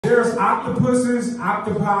There's octopuses,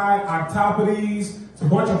 octopi, octopodes. It's a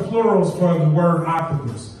bunch of plurals for the word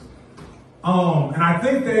octopus. And I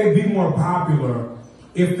think they'd be more popular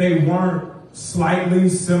if they weren't slightly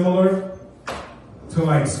similar to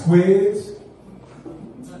like squids.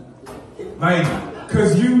 Like,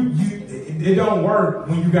 cause it don't work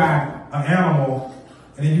when you got an animal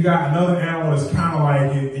and then you got another animal that's kind of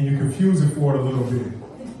like it and you confuse it for it a little bit.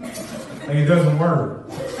 Like, it doesn't work.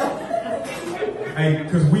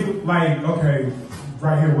 Like, cause we, like, okay,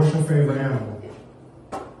 right here, what's your favorite animal?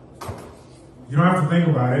 You don't have to think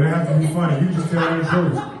about it. It doesn't have to be funny. You just tell me the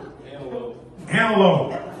truth.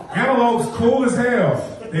 Antelope. Antelope's cool as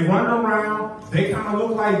hell. They run around. They kind of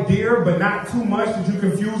look like deer, but not too much that you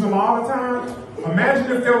confuse them all the time.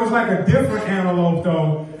 Imagine if there was like a different antelope,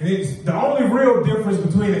 though. And it's the only real difference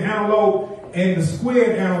between the antelope and the squid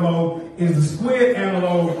antelope is the squid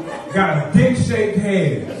antelope got a dick-shaped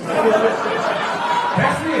head.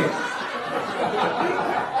 That's it.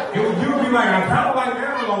 You would be like, I kind of like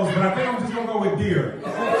antelopes, but I think I'm just gonna go with deer.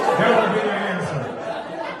 That would be